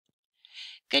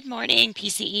Good morning,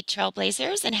 PCE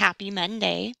Trailblazers, and happy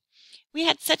Monday. We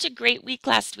had such a great week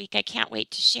last week. I can't wait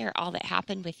to share all that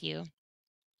happened with you.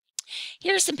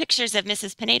 Here are some pictures of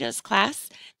Mrs. Pinedo's class.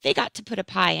 They got to put a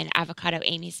pie in Avocado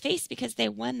Amy's face because they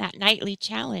won that nightly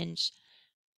challenge.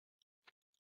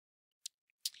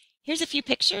 Here's a few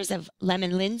pictures of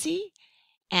Lemon Lindsay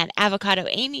and Avocado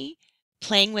Amy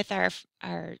playing with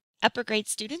our upper grade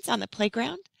students on the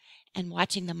playground and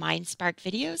watching the Mind Spark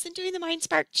videos and doing the Mind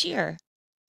Spark cheer.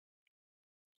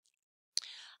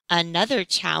 Another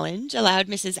challenge allowed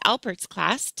Mrs. Alpert's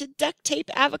class to duct tape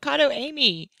Avocado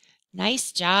Amy.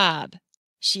 Nice job.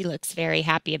 She looks very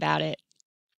happy about it.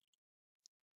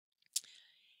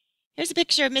 Here's a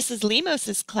picture of Mrs.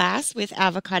 Limos's class with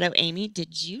Avocado Amy.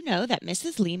 Did you know that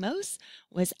Mrs. Limos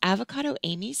was Avocado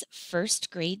Amy's first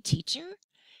grade teacher?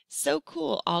 So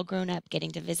cool, all grown up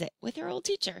getting to visit with her old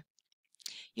teacher.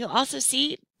 You'll also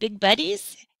see big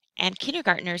buddies and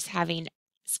kindergartners having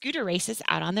scooter races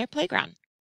out on their playground.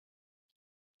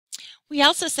 We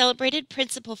also celebrated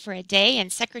Principal for a Day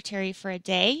and Secretary for a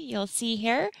Day. You'll see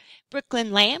here,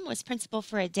 Brooklyn Lamb was Principal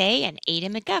for a day and Ada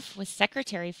McGuff was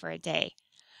Secretary for a day.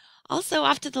 Also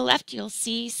off to the left, you'll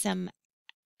see some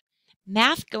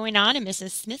math going on in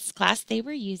Mrs. Smith's class. They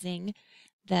were using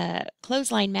the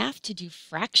clothesline math to do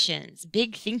fractions.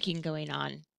 Big thinking going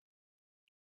on.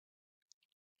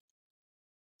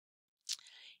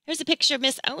 Here's a picture of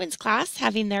Miss Owen's class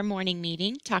having their morning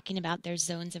meeting, talking about their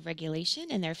zones of regulation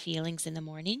and their feelings in the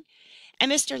morning.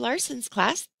 And Mr. Larson's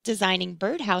class designing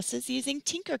birdhouses using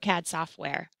Tinkercad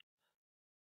software.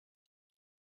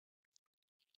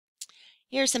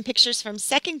 Here are some pictures from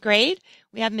second grade.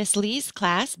 We have Miss Lee's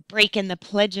class breaking the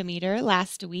pledgeometer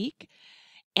last week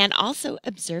and also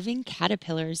observing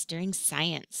caterpillars during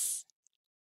science.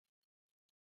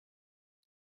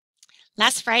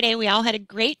 Last Friday, we all had a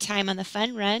great time on the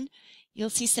fun run. You'll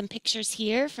see some pictures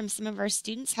here from some of our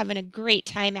students having a great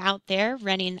time out there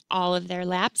running all of their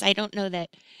laps. I don't know that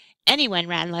anyone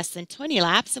ran less than 20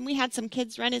 laps, and we had some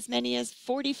kids run as many as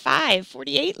 45,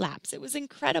 48 laps. It was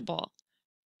incredible.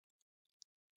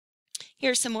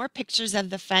 Here are some more pictures of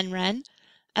the fun run.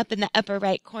 Up in the upper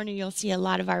right corner, you'll see a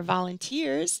lot of our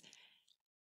volunteers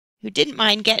who didn't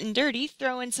mind getting dirty,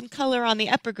 throwing some color on the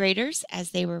upper graders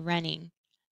as they were running.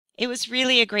 It was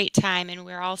really a great time, and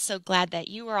we're all so glad that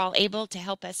you were all able to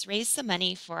help us raise some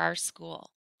money for our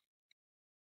school.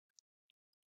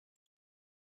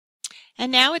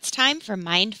 And now it's time for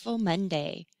Mindful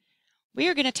Monday. We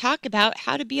are going to talk about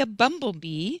how to be a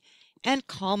bumblebee and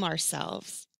calm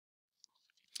ourselves.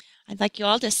 I'd like you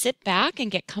all to sit back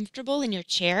and get comfortable in your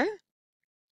chair.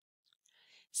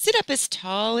 Sit up as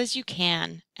tall as you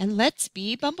can, and let's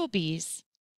be bumblebees.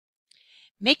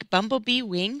 Make bumblebee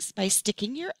wings by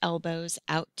sticking your elbows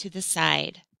out to the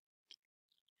side.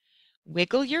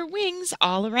 Wiggle your wings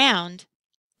all around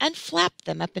and flap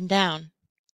them up and down.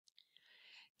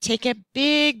 Take a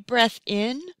big breath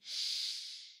in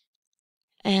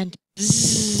and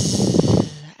bzzz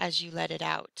as you let it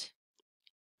out.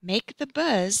 Make the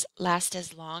buzz last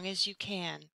as long as you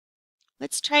can.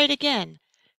 Let's try it again.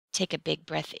 Take a big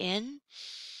breath in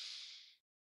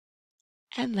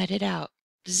and let it out.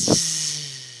 Bzzz.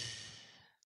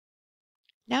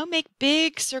 Now make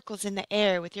big circles in the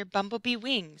air with your bumblebee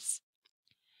wings.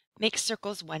 Make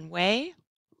circles one way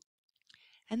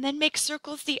and then make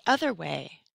circles the other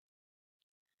way.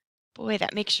 Boy,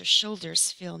 that makes your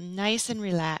shoulders feel nice and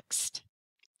relaxed.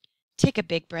 Take a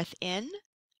big breath in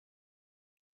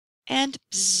and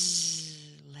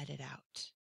bzzz, let it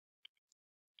out.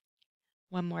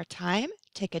 One more time,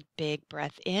 take a big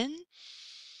breath in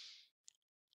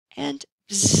and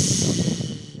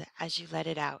bzzz as you let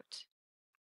it out.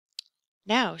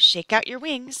 Now shake out your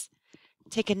wings.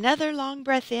 Take another long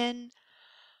breath in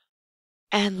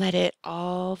and let it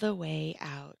all the way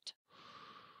out.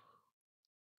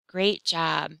 Great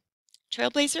job.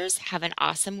 Trailblazers, have an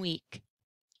awesome week.